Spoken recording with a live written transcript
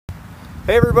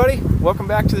Hey everybody, welcome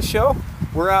back to the show.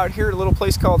 We're out here at a little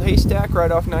place called Haystack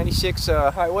right off 96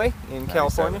 highway in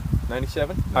California.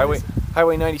 97?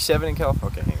 Highway 97 in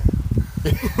California. Okay, hang on.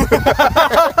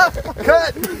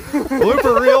 Cut!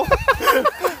 Blooper reel.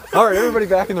 Alright, everybody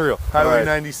back in the reel. Highway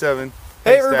 97.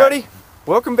 Hey everybody,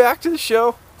 welcome back to the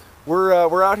show.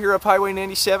 We're out here up Highway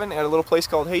 97 at a little place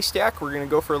called Haystack. We're going to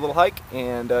go for a little hike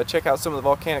and check out some of the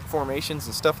volcanic formations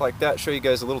and stuff like that, show you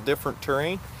guys a little different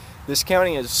terrain. This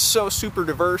county is so super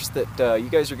diverse that you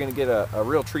guys are going to get a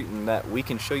real treat in that we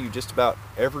can show you just about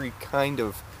every kind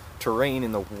of terrain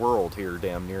in the world here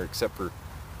damn near, except for,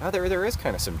 there is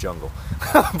kind of some jungle.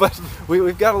 But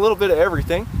we've got a little bit of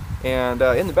everything. And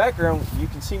in the background you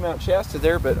can see Mount Shasta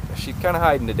there, but she's kind of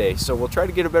hiding today, so we'll try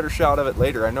to get a better shot of it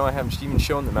later. I know I haven't even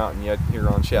shown the mountain yet here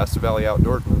on Shasta Valley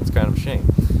Outdoors, and it's kind of a shame.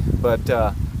 But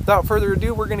without further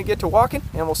ado, we're going to get to walking,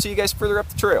 and we'll see you guys further up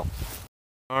the trail.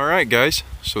 Alright guys,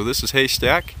 so this is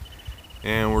Haystack,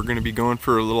 and we're going to be going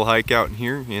for a little hike out in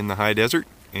here in the high desert,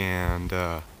 and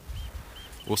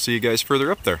we'll see you guys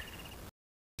further up there.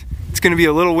 It's going to be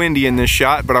a little windy in this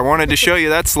shot, but I wanted to show you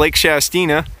that's Lake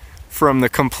Shastina from the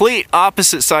complete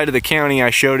opposite side of the county I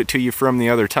showed it to you from the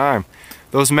other time.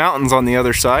 Those mountains on the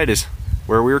other side is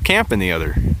where we were camping the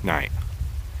other night.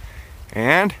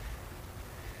 And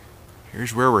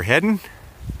here's where we're heading.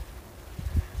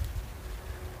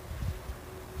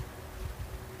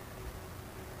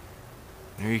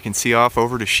 There you can see off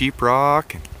over to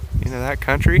Sheeprock and into that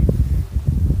country.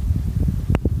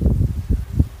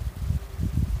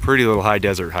 Pretty little high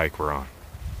desert hike we're on.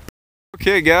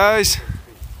 Okay guys,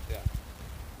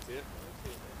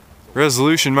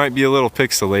 resolution might be a little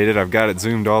pixelated. I've got it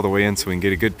zoomed all the way in so we can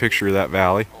get a good picture of that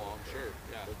valley.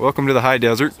 Welcome to the high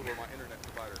desert.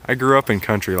 I grew up in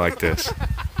country like this.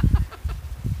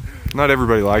 Not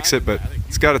everybody likes it, but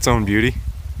it's got its own beauty.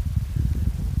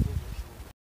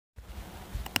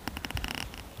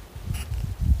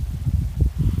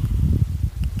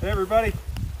 Hey everybody,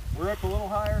 we're up a little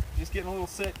higher, just getting a little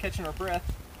sit, catching our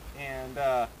breath, and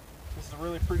this is a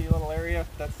really pretty little area.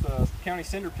 That's the county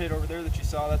cinder pit over there that you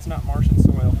saw. That's not Martian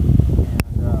soil.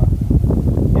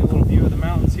 And get a little view of the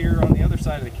mountains here on the other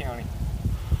side of the county.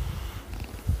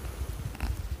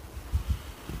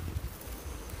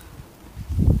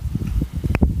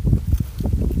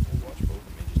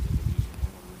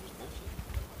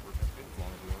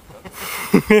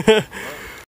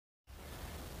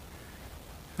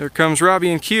 There comes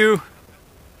Robbie and Q.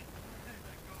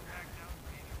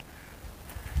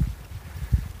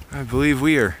 I believe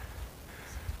we are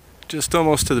just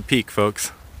almost to the peak,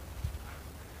 folks.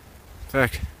 In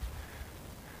fact,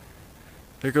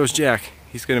 there goes Jack.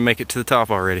 He's going to make it to the top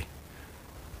already.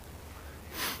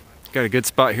 Got a good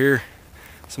spot here.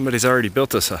 Somebody's already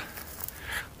built us a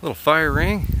little fire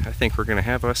ring. I think we're going to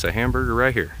have us a hamburger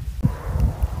right here.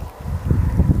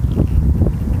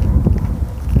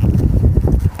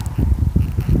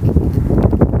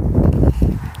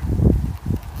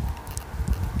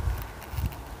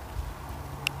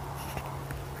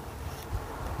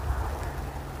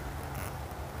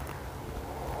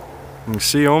 You can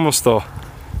see almost the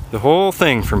whole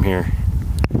thing from here.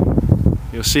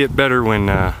 You'll see it better when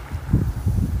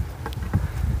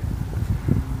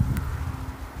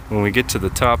we get to the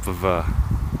top of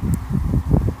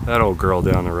that old girl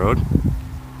down the road.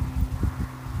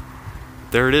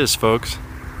 There it is, folks.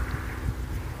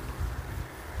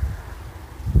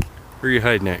 Where are you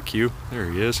hiding at, Q? There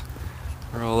he is.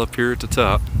 We're all up here at the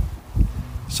top.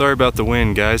 Sorry about the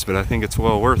wind, guys, but I think it's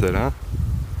well worth it, huh?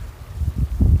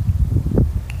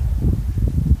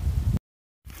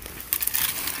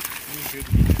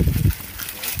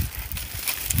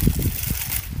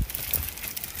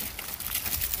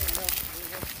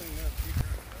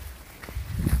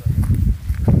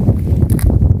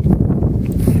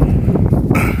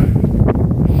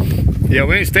 Yeah,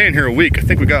 we ain't staying here a week. I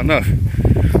think we got enough.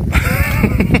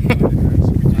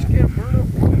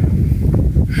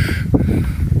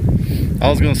 I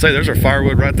was gonna say, there's our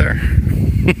firewood right there.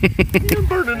 You're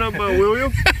burning up,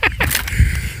 William.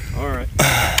 All right,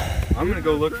 I'm gonna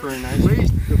go look for a nice.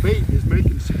 The bait is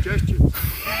making suggestions.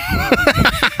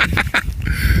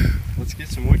 Let's get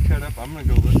some wood cut up. I'm gonna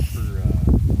go look for.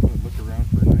 I'm gonna look around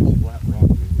for a nice flat rock.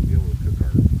 Maybe we'll be able to cook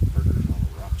our burgers on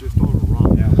a rock. Just on a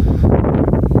rock. Yeah.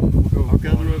 I'll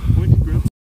gather up pointy grill.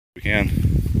 We can.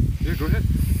 Yeah, go ahead.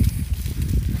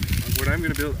 What I'm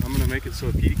gonna build, I'm gonna make it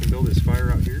so Petey can build his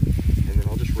fire out here, and then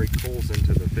I'll just rake coals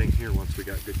into the thing here once we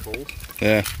got good coals.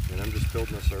 Yeah. And I'm just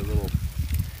building us our little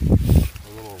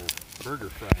burger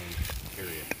frying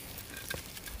area.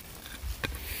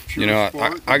 You know,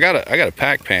 I got a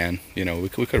pack pan. You know, we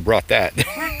could have brought that.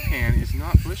 Pack pan is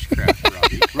not bushcraft,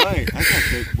 Robbie. Right, I got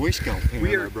Boy Scout pan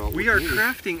I brought We with are me.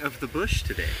 crafting of the bush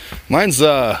today. Mine's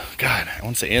God, I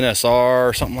want to say NSR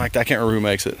or something like that. I can't remember who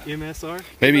makes it. MSR?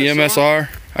 Maybe MSR?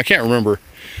 I can't remember.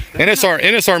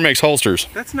 NSR makes holsters.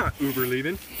 That's not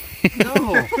Uberleben.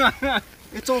 No,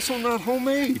 it's also not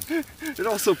homemade. It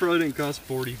also probably didn't cost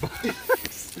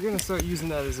 $40. You're gonna start using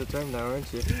that as a term now,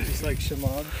 aren't you? Just like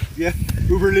shamad. Yeah,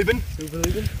 Uberleben.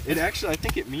 Uberleben? It actually, I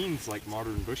think it means like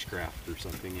modern bushcraft or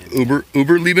something.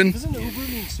 Uberleben? Doesn't Uber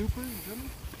mean super in German?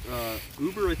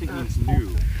 Uber, I think means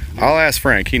new. I'll ask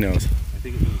Frank. He knows. I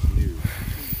think it means new.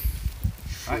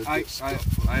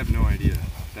 I have no idea.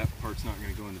 That part's not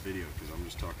going to go in the video because I'm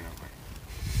just talking out my.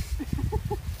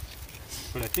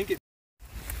 But I think it.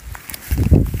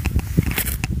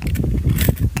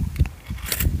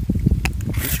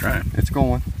 He's trying. It's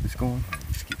going. It's going.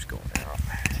 It just keeps going out.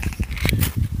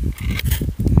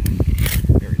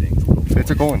 Everything's a little.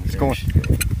 It's going. It's going.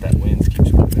 That wind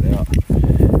keeps putting it out.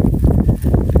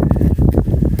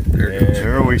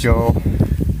 There we go.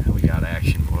 We got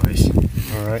action, boys.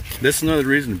 All right. This is another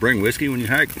reason to bring whiskey when you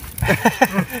hike.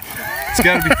 It's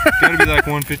gotta be like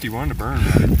 151 to burn,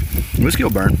 right? Whiskey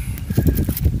will burn.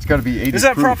 It's got to be 80 Is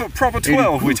that proof. proper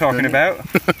 12 we proof, talking doesn't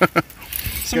it? about?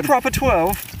 Some proper 12.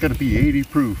 It's got to be 80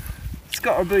 proof. It's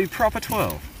gotta be proper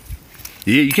 12.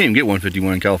 Yeah, you can't even get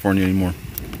 151 in California anymore.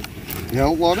 You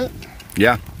outlawed it?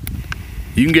 Yeah.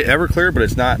 You can get Everclear, but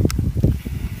it's not.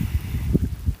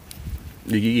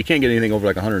 You can't get anything over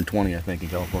like 120, I think, in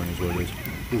California is what it is.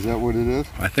 Is that what it is?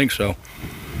 I think so.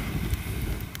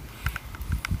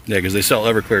 Yeah, because they sell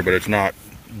Everclear, but it's not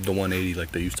the 180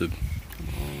 like they used to. Come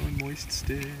on, moist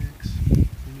sticks. We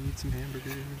need some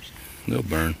hamburgers. They'll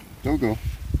burn. Don't go.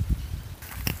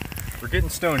 We're getting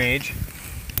Stone Age.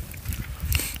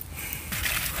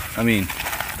 I mean,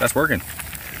 that's working.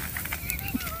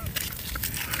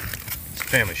 It's a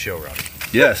family show, Robbie.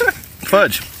 Yes.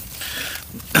 Fudge.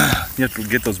 You have to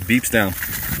get those beeps down.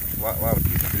 A lot of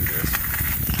people do this.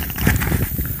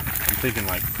 I'm thinking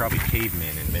like probably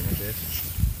cavemen invented this.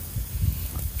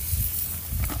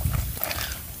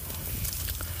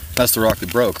 That's the rock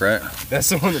that broke, right? That's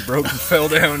the one that broke and fell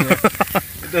down. Yeah.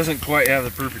 It doesn't quite have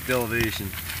the perfect elevation.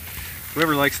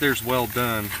 Whoever likes theirs well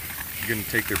done, you're gonna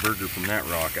take their burger from that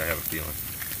rock, I have a feeling.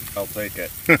 I'll take it.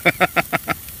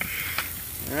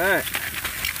 Alright.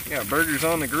 Got burgers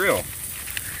on the grill.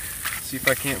 See if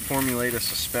I can't formulate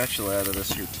us a spatula out of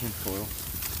this here tin foil.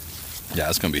 Yeah,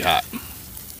 it's gonna be hot.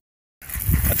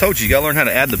 I told you, you gotta learn how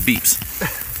to add the beeps.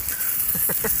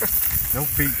 No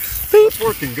beeps. It's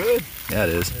working good. Yeah,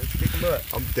 it is.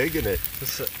 I'm digging it.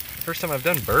 This is the first time I've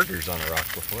done burgers on a rock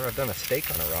before. I've done a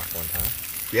steak on a rock one time.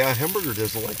 Yeah, hamburger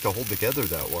doesn't like to hold together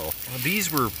that well. Well,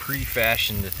 these were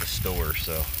pre-fashioned at the store,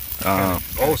 so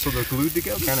Oh, so they're glued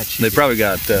together? kind of cheap. They probably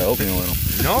got oatmeal in them.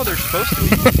 No, they're supposed to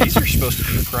be. These are supposed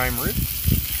to be prime rib.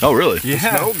 Oh, really? They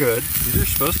smell good. These are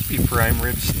supposed to be prime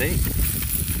rib steak.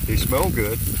 They smell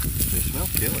good. They smell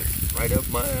killer. Right up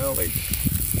my alley.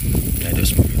 Yeah,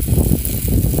 just Supposed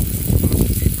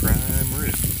to be prime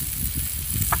rib.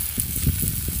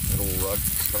 That old rug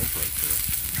skunk right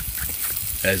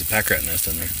has a pack rat nest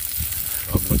in there. there.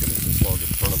 I'm looking at this log in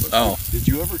front of us. Oh. Did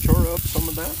you ever char up some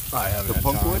of that? I haven't The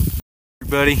punkwood?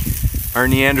 Everybody, our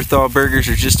Neanderthal burgers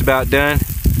are just about done.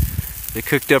 They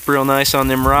cooked up real nice on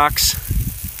them rocks.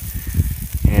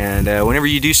 And whenever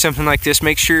you do something like this,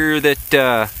 make sure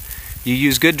that you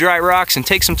use good dry rocks and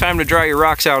take some time to dry your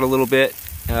rocks out a little bit,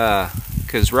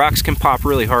 because rocks can pop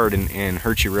really hard and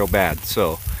hurt you real bad.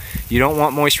 So you don't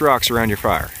want moist rocks around your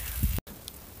fire.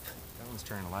 That one's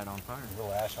trying to light on fire. A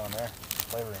little ash on there.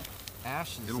 Flavoring.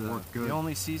 Ash is It'll work good. the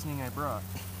only seasoning I brought.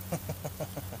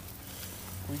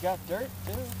 We got dirt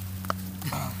too.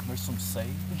 There's some sage.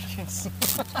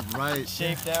 Right.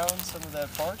 Shave down some of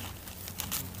that bark.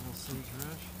 Little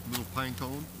sagebrush. Little pine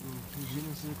cone. Je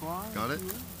ne sais quoi. Got it?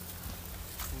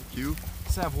 Thank you.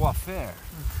 Savoir faire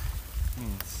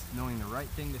means knowing the right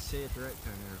thing to say at the right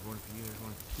time. There's one for you, there's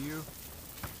one for you.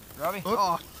 Robbie?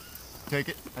 Oh. Take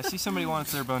it. I see somebody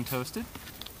wants their bun toasted.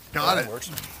 Got it.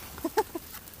 Works.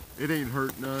 It ain't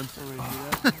hurt none. Somebody do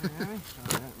that for me, Robbie?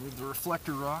 Alright, with the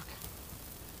reflector rock.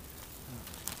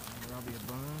 Robbie a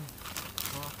bun.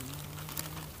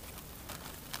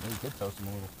 Maybe you could toast them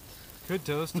a little. Could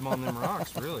toast them on them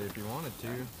rocks, really, if you wanted to.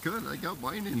 Good. I got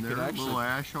mine in You there. could A actually little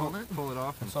ash on it. Pull it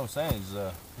off. And, That's what I'm saying. Is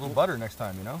a little butter next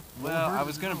time, you know? well, I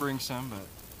was gonna bring some, but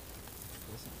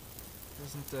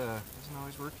doesn't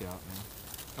always work out,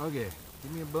 man. Okay,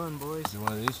 give me a bun, boys. Do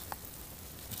one of these.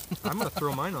 I'm gonna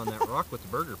throw mine on that rock with the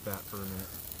burger fat for a minute.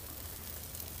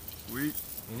 Sweet.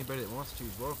 Anybody that wants to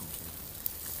is welcome to.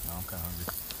 No, I'm kind of hungry.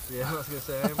 Yeah, I was gonna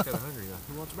say I am kind of hungry though.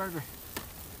 Who wants a burger?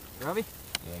 Robbie?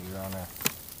 Yeah, you're on there.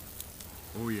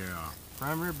 Oh yeah.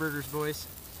 Prime rib burgers, boys.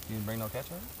 You didn't bring no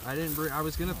ketchup? I didn't bring. I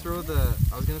was gonna throw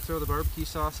the barbecue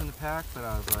sauce in the pack, but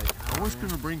I was like, I was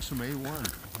gonna bring some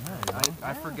A1.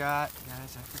 I forgot,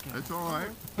 guys. I forgot. That's all right.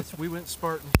 We went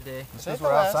Spartan today. Since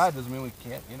we're outside doesn't mean we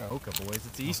can't, you know. Okay, boys.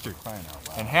 It's Easter. Crying out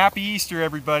loud. And happy Easter,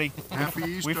 everybody. Happy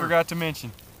Easter. We forgot to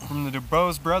mention from the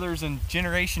DuBose brothers and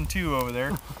Generation 2 over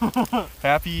there.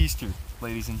 Happy Easter,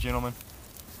 ladies and gentlemen.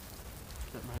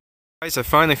 Guys, I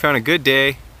finally found a good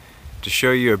day to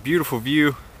show you a beautiful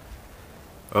view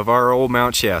of our old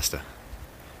Mount Shasta.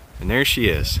 And there she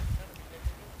is.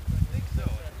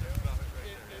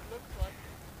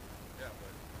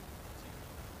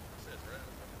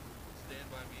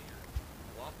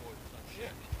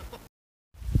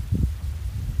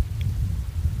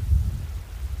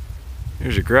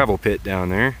 There's a gravel pit down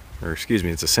there, or excuse me,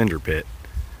 it's a cinder pit.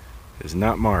 It's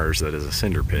not Mars, that is a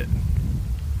cinder pit.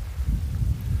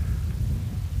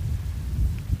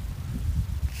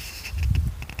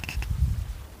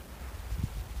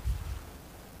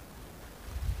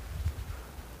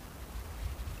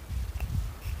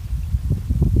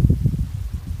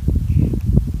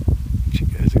 Get you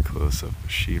guys a close up of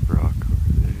sheetrock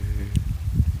over there.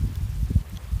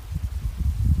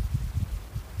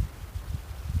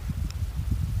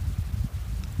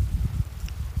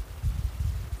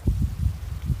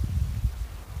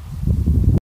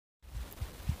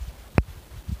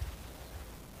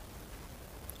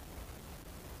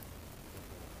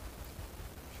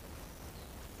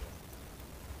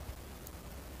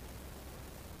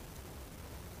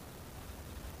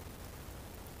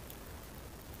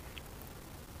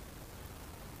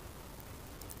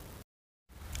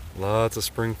 Lots of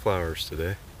spring flowers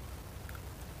today.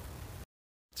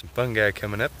 Some fungi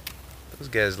coming up. Those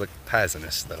guys look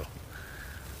poisonous though.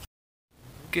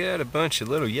 Got a bunch of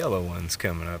little yellow ones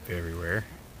coming up everywhere.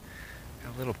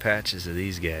 Got little patches of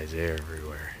these guys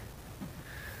everywhere.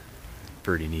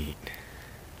 Pretty neat.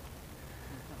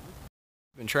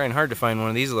 Been trying hard to find one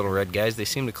of these little red guys. They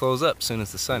seem to close up as soon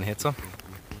as the sun hits them.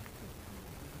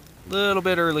 Little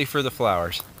bit early for the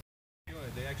flowers.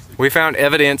 We found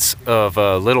evidence of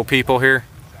little people here.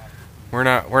 We're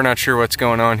not sure what's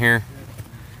going on here.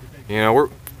 You know,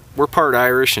 we're part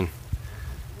Irish, and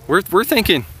we're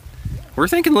thinking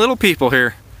little people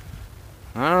here.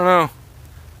 I don't know,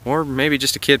 or maybe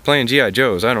just a kid playing GI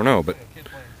Joes. I don't know, but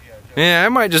yeah, it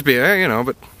might just be you know.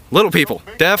 But little people,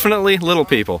 definitely little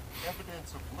people.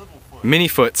 Mini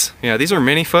foots. Yeah, these are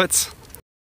mini foots.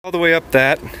 All the way up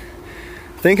that,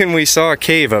 thinking we saw a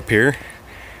cave up here.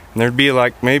 And there'd be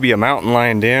like maybe a mountain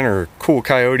lion den or a cool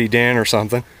coyote den or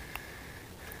something.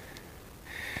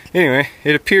 Anyway,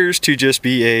 it appears to just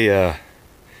be a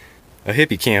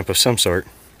hippie camp of some sort.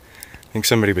 I think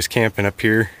somebody was camping up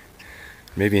here.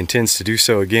 Maybe intends to do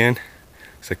so again.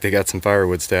 Looks like they got some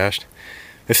firewood stashed.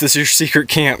 If this is your secret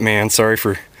camp, man, sorry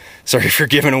for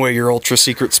giving away your ultra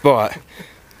secret spot.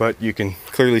 But you can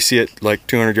clearly see it like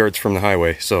 200 yards from the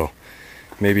highway, so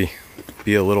maybe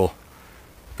be a little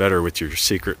better with your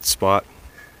secret spot.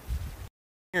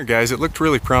 Here guys, it looked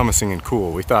really promising and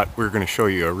cool. We thought we were going to show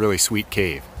you a really sweet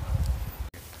cave.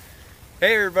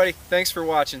 Hey everybody, thanks for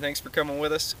watching, thanks for coming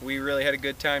with us. We really had a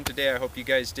good time today. I hope you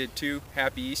guys did too.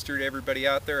 Happy Easter to everybody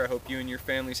out there. I hope you and your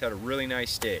families had a really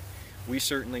nice day. We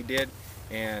certainly did,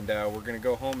 and we're going to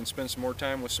go home and spend some more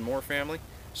time with some more family.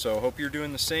 So hope you're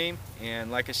doing the same, and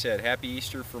like I said, happy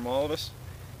Easter from all of us,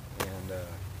 and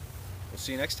we'll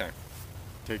see you next time.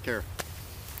 Take care.